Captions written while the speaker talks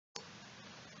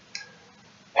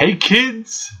Hey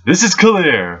kids, this is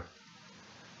Khalil.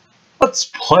 Let's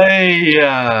play,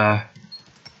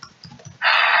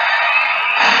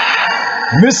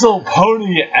 Missile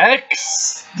Pony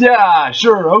X? Yeah,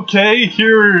 sure, okay,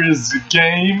 here is a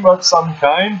game of some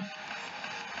kind.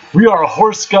 We are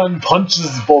Horse Gun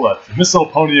Punches Bullet, Missile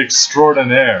Pony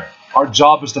Extraordinaire. Our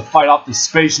job is to fight off the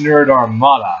Space Nerd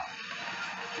Armada.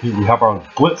 We have our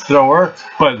Blitz Thrower,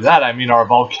 but that I mean our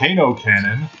Volcano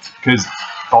Cannon, because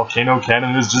Volcano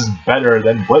Cannon is just better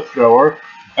than Blitz Thrower.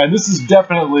 And this is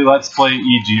definitely Let's Play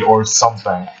EG or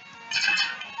something.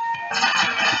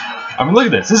 I mean, look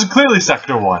at this. This is clearly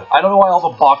Sector 1. I don't know why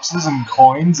all the boxes and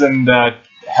coins and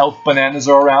health bananas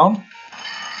are around.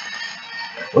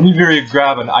 Whenever you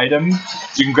grab an item,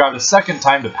 you can grab it a second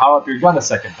time to power up your gun a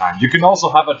second time. You can also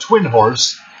have a twin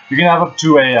horse. You can have up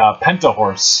to a penta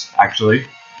horse, actually.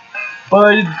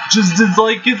 But it's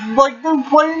like they're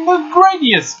playing the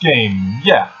Gradius game.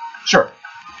 Yeah, sure.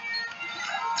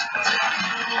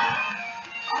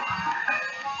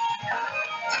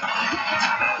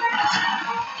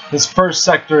 This first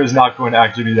sector is not going to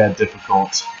actually be that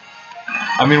difficult.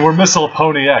 I mean, we're Missile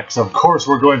Pony X. Of course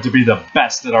we're going to be the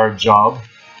best at our job.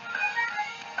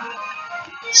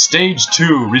 Stage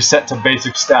 2, reset to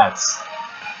basic stats.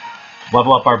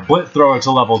 Level up our Blitz Thrower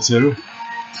to level 2.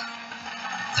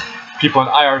 People in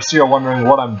IRC are wondering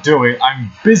what I'm doing.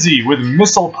 I'm busy with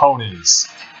missile ponies.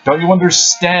 Don't you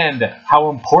understand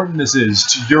how important this is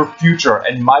to your future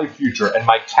and my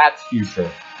cat's future?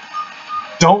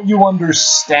 Don't you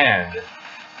understand?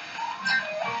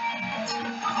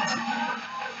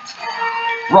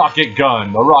 Rocket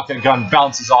gun. The rocket gun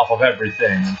bounces off of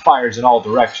everything and fires in all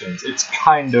directions. It's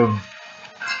kind of...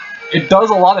 It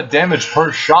does a lot of damage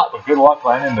per shot, but good luck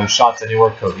landing those shots anywhere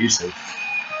cohesive.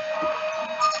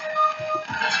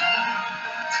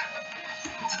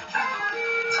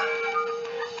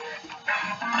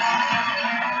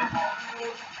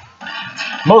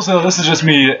 Mostly, this is just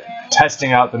me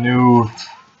testing out the new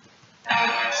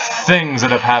things that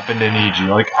have happened in EG.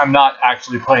 Like, I'm not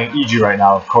actually playing EG right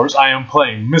now, of course. I am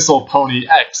playing Missile Pony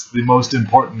X, the most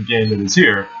important game that is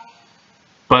here.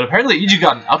 But apparently EG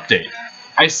got an update.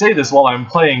 I say this while I'm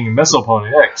playing Missile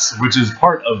Pony X, which is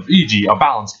part of EG, a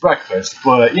balanced breakfast,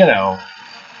 but, you know.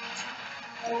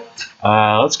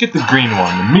 Let's get the green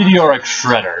one, the Meteoric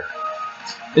Shredder.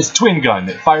 It's twin gun,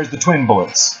 it fires the twin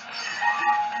bullets.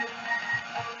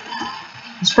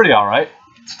 It's pretty alright.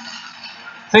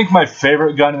 I think my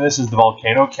favorite gun in this is the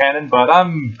Volcano Cannon, but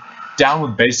I'm down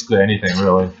with basically anything,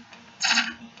 really.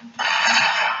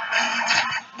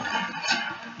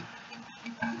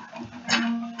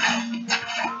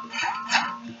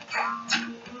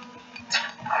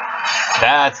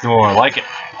 That's more like it.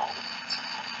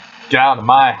 Get out of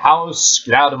my house,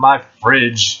 get out of my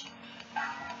fridge.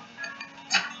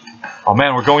 Oh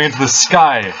man, we're going into the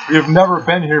sky. We have never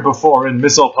been here before in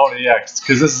Missile Pony X,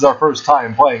 because this is our first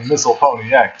time playing Missile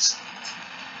Pony X.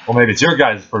 Well, maybe it's your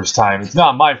guys' first time. It's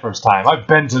not my first time. I've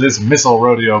been to this missile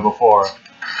rodeo before.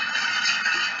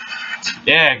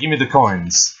 Yeah, give me the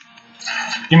coins.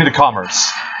 Give me the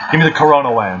commerce. Give me the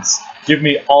Corona Lance. Give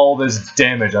me all this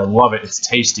damage. I love it. It's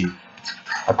tasty.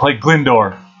 I play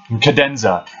Glindor and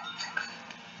Cadenza.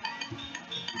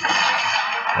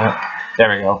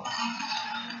 There we go.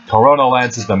 Corona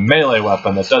Lance is the melee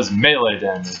weapon that does melee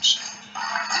damage.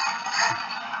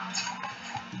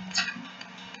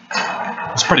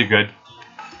 It's pretty good.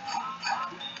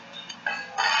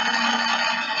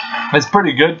 It's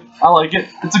pretty good. I like it.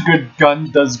 It's a good gun,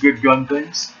 does good gun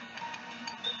things.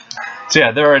 So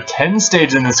yeah, there are 10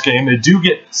 stages in this game. They do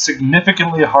get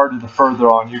significantly harder the further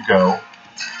on you go.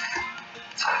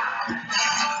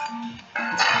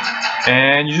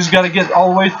 And you just gotta get all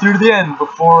the way through to the end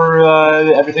before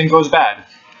everything goes bad.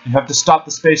 You have to stop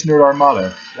the Space Nerd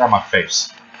Armada. Get out of my face.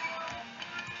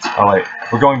 Oh wait,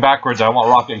 we're going backwards. I want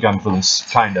Rocket Gun for this,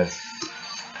 kind of.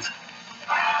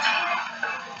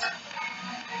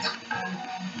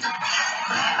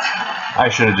 I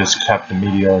should have just kept the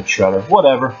Meteoric Shredder.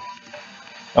 Whatever.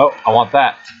 Oh, I want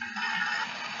that.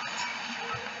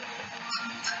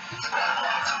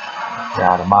 Get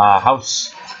out of my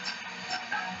house.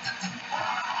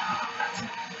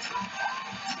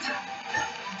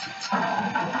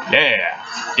 Yeah!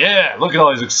 Yeah! Look at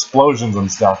all these explosions and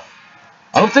stuff.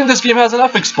 I don't think this game has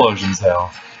enough explosions, though.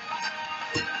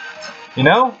 You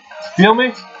know? Feel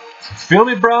me? Feel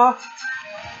me, brah?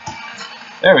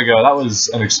 There we go, that was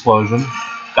an explosion.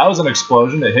 That was an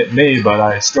explosion, it hit me, but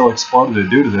I still exploded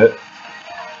due to it.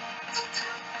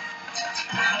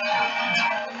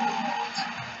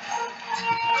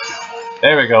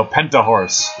 There we go,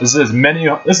 Pentahorse. This is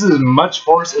as much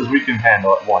horse as we can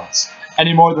handle at once.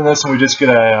 Any more than this and we just get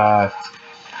a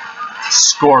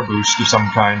score boost of some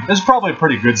kind. This is probably a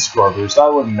pretty good score boost. I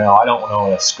wouldn't know. I don't know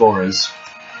what a score is.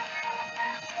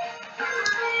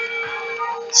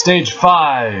 Stage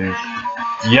 5.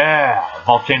 Yeah,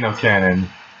 Volcano Cannon.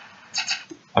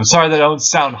 I'm sorry that I don't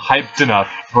sound hyped enough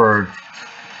for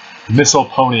Missile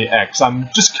Pony X. I'm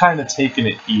just kind of taking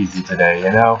it easy today,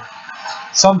 you know?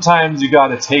 Sometimes you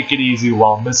gotta take it easy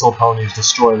while Missile Ponies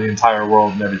destroy the entire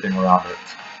world and everything around it.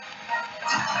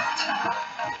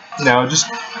 You know, just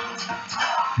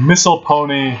Missile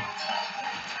Pony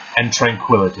and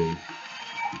Tranquility.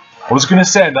 I was gonna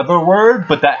say another word,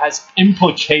 but that has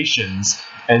implications,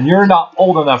 and you're not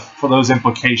old enough for those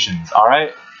implications,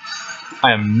 alright?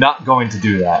 I am not going to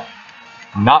do that.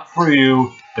 Not for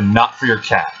you, and not for your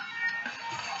cat.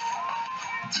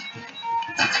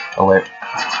 Oh wait.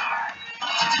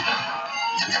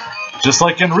 Just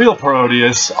like in real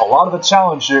Parodius, a lot of the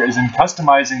challenge here is in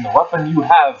customizing the weapon you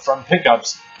have from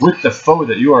pickups with the foe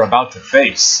that you are about to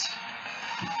face.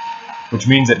 Which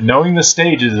means that knowing the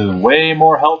stages is way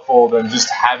more helpful than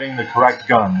just having the correct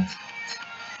gun.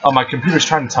 Oh, my computer's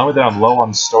trying to tell me that I'm low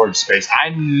on storage space. I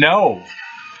know!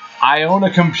 I own a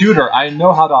computer. I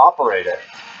know how to operate it.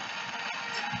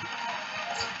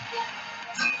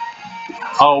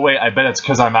 Oh wait, I bet it's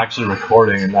because I'm actually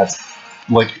recording and that's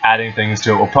like adding things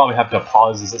to it. We'll probably have to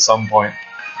pause this at some point.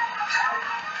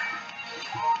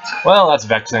 Well, that's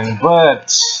vexing,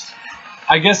 but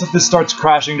I guess if this starts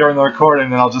crashing during the recording,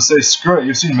 then I'll just say, screw it,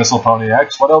 you've seen Missile Pony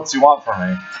X, what else do you want from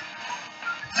me?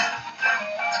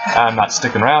 I'm not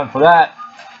sticking around for that.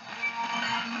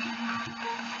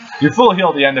 You're full heal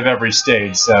at the end of every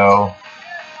stage, so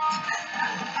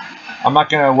I'm not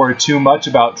going to worry too much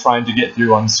about trying to get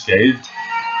through unscathed.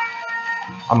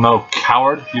 I'm no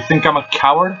coward. You think I'm a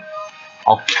coward?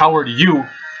 I'll coward you.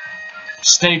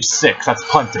 Stage 6, that's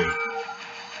plenty.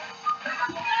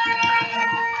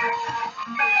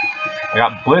 I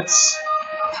got Blitz.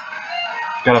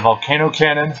 Got a Volcano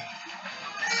Cannon.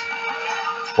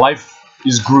 Life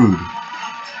is Grood.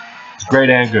 It's great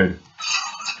and good.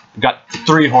 We've got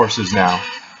 3 horses now.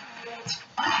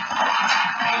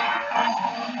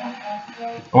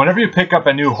 Whenever you pick up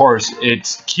a new horse,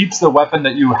 it keeps the weapon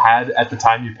that you had at the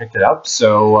time you picked it up,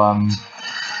 so, is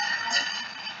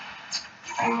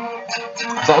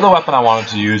that the weapon I wanted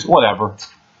to use? Whatever.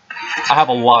 I have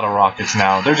a lot of rockets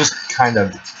now. They're just kind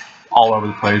of all over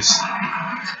the place.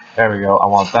 There we go. I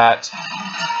want that.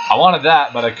 I wanted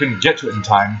that, but I couldn't get to it in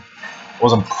time. I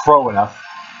wasn't pro enough.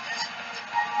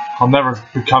 I'll never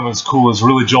become as cool as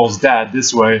Really Joel's dad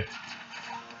this way.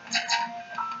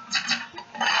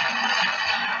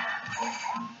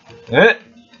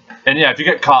 And yeah, if you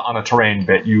get caught on a terrain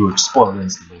bit, you explode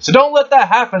instantly. So don't let that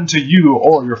happen to you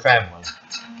or your family.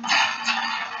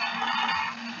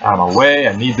 Out of my way,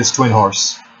 I need this twin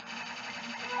horse.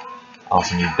 I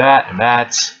also need that and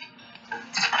that.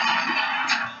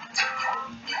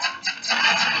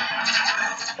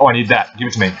 Oh, I need that. Give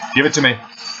it to me. Give it to me.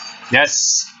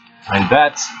 Yes. I need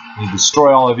that. I need to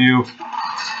destroy all of you.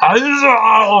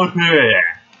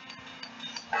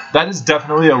 That is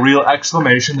definitely a real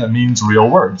exclamation that means real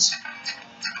words.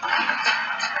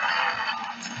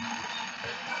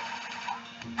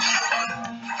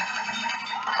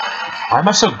 Why am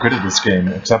I so good at this game,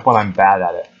 except when I'm bad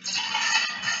at it?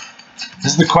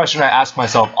 This is the question I ask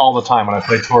myself all the time when I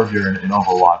play Torbjorn in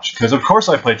Overwatch. Because of course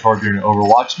I play Torbjorn in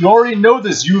Overwatch. You already know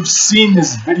this. You've seen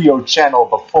this video channel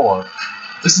before.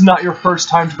 This is not your first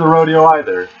time to the rodeo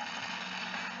either.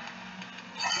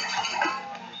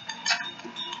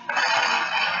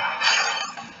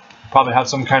 Probably have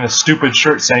some kind of stupid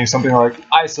shirt saying something like,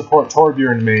 I support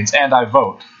Torbjorn mains and I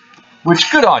vote.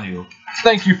 Which, good on you.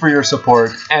 Thank you for your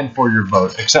support and for your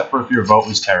vote, except for if your vote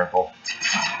was terrible.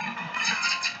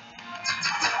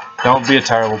 Don't be a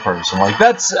terrible person. Like,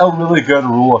 that's a really good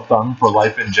rule of thumb for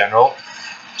life in general.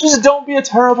 Just don't be a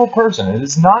terrible person. It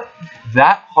is not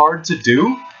that hard to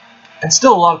do, and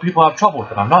still a lot of people have trouble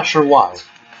with it. I'm not sure why.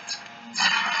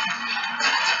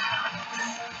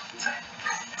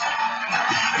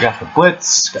 Got the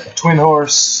Blitz, got the Twin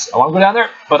Horse. I want to go down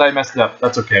there, but I messed it up.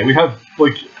 That's okay. We have,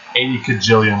 like, 80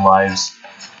 kajillion lives.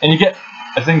 And you get,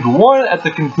 I think, 1 at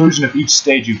the conclusion of each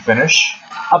stage you finish,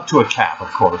 up to a cap, of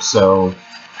course. So,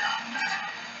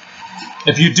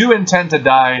 if you do intend to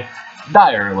die,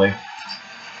 die early.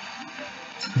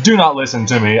 Do not listen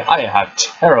to me. I have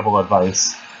terrible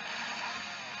advice.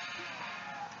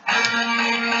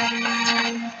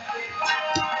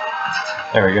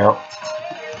 There we go.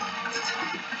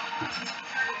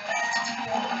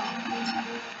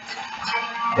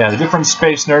 Yeah, the different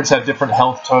space nerds have different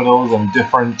health totals and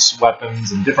different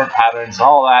weapons and different patterns and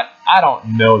all that. I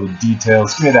don't know the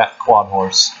details. Give me that quad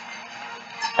horse.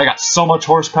 I got so much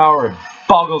horsepower, it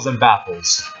boggles and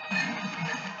baffles.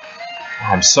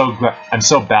 I'm so bad at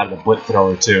the blit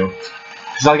thrower too.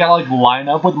 Because I gotta like line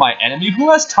up with my enemy.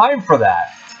 Who has time for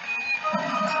that?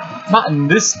 Not in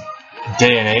this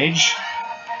day and age.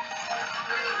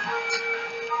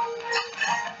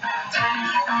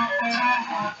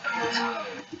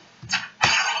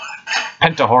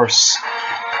 Pentahorse.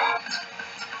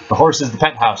 The horse is the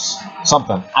penthouse.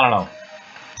 Something. I don't know.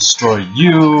 Destroy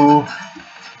you.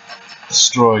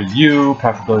 Destroy you.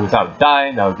 Preferably without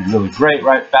dying. That would be really great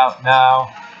right about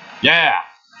now. Yeah!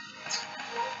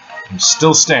 I'm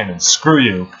still standing. Screw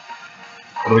you.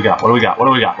 What do we got? What do we got? What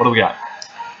do we got? What do we got?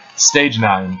 Stage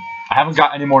 9. I haven't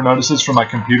got any more notices from my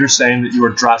computer saying that you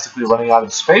are drastically running out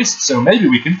of space, so maybe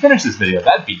we can finish this video.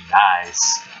 That'd be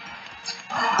nice.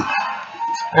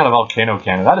 I got a volcano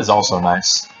cannon. That is also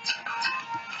nice.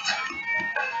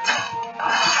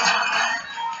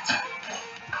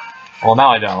 Well,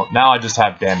 now I don't. Now I just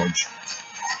have damage.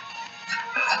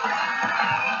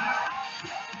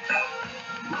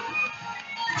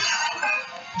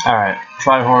 Alright,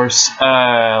 Tri-Horse.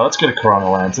 Let's get a Corona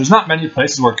Lance. There's not many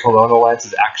places where Corona Lance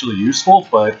is actually useful,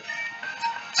 but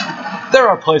there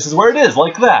are places where it is,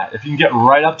 like that. If you can get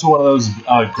right up to one of those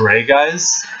gray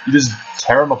guys, you just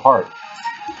tear them apart.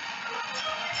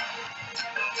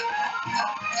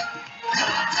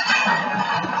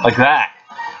 Like that.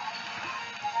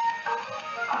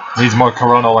 Needs more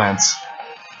Corona Lance.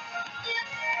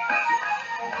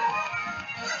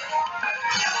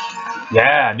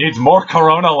 Yeah, needs more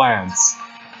Corona Lance.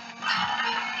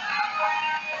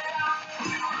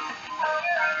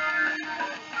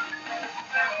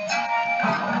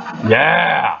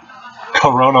 Yeah!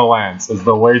 Corona Lance is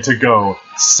the way to go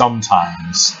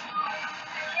sometimes.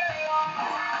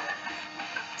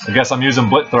 I guess I'm using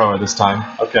Blit Thrower this time.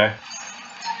 Okay.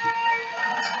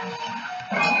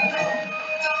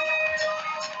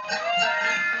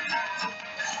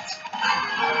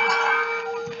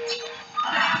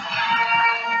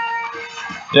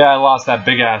 Yeah, I lost that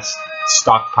big-ass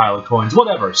stockpile of coins.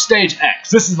 Whatever. Stage X.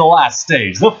 This is the last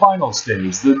stage. The final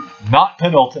stage. The not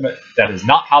penultimate. That is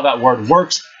not how that word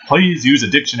works. Please use a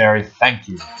dictionary. Thank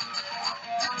you.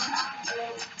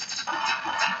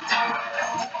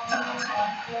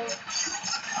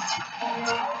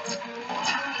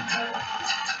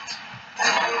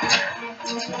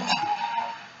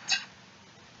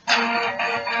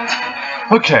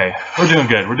 Okay, we're doing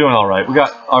good. We're doing alright. We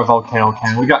got our volcano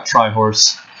cannon. We got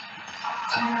Tri-Horse.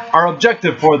 Our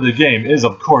objective for the game is,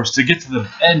 of course, to get to the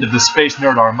end of the Space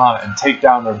Nerd Armada and take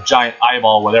down their giant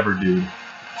eyeball whatever dude.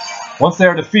 Once they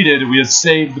are defeated, we have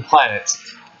saved the planet,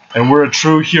 and we're a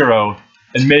true hero,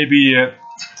 and maybe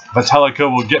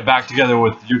Vitalica will get back together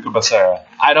with Yuka Basara.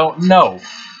 I don't know.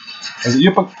 Is it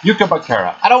Yuka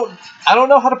Bakara? I don't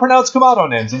know how to pronounce Kamado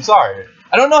names, I'm sorry.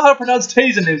 I don't know how to pronounce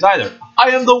Taisen names either. I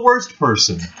am the worst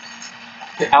person.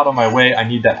 Get out of my way, I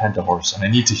need that Pentahorse, and I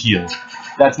need to heal.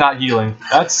 That's not healing.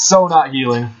 That's so not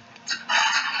healing.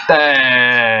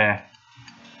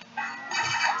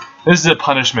 This is a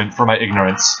punishment for my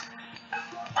ignorance.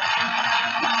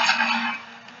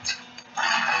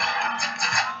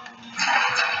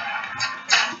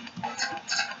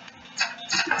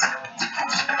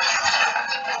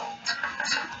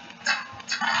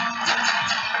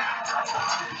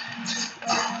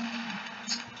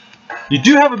 You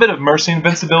do have a bit of Mercy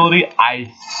Invincibility,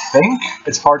 I think.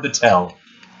 It's hard to tell.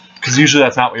 Because usually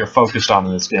that's not what you're focused on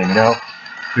in this game, you know?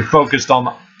 You're focused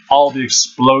on all the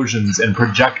explosions and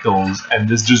projectiles, and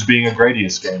this just being a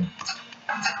Gradius game.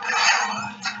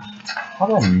 How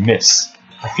did I miss?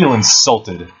 I feel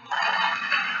insulted.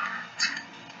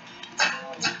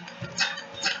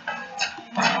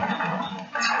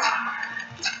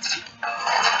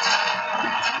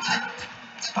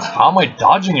 How am I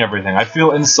dodging everything? I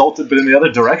feel insulted, but in the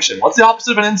other direction. What's the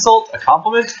opposite of an insult? A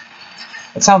compliment?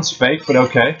 That sounds fake, but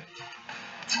okay.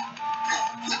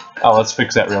 Oh, let's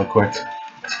fix that real quick.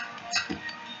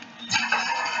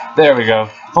 There we go.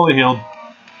 Fully healed.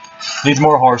 Needs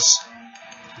more horse.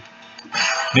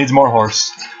 Needs more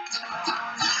horse.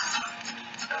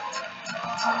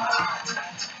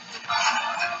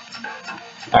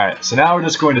 Alright, so now we're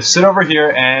just going to sit over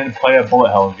here and play a bullet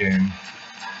hell game.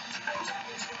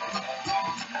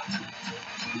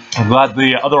 I'm glad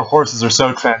the other horses are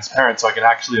so transparent so I can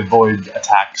actually avoid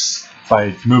attacks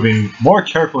by moving more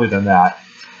carefully than that.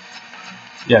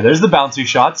 Yeah, there's the bouncy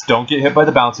shots. Don't get hit by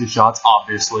the bouncy shots,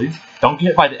 obviously. Don't get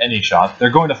hit by any shot. They're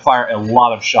going to fire a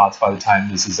lot of shots by the time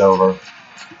this is over.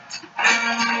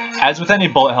 As with any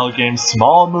bullet hell game,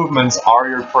 small movements are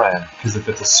your friend, because if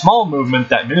it's a small movement,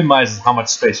 that minimizes how much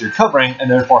space you're covering, and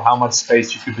therefore how much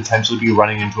space you could potentially be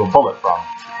running into a bullet from.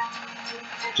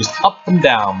 Just up and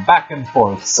down, back and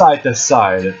forth, side to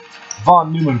side.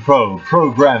 Von Neumann probe,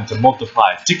 programmed to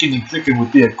multiply, ticking and clicking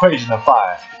with the equation of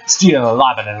fire. Steal,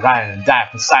 Laban, and Ryan, and die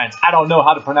for science. I don't know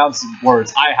how to pronounce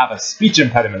words. I have a speech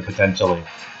impediment, potentially.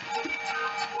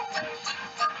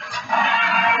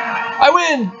 I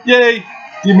win! Yay!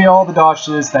 Give me all the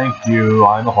doshes, thank you.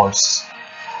 I'm a horse.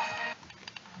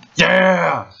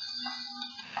 Yeah!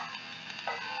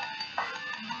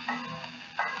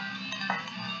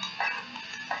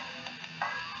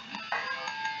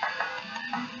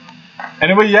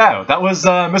 Anyway, yeah, that was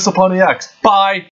Missile Pony X. Bye!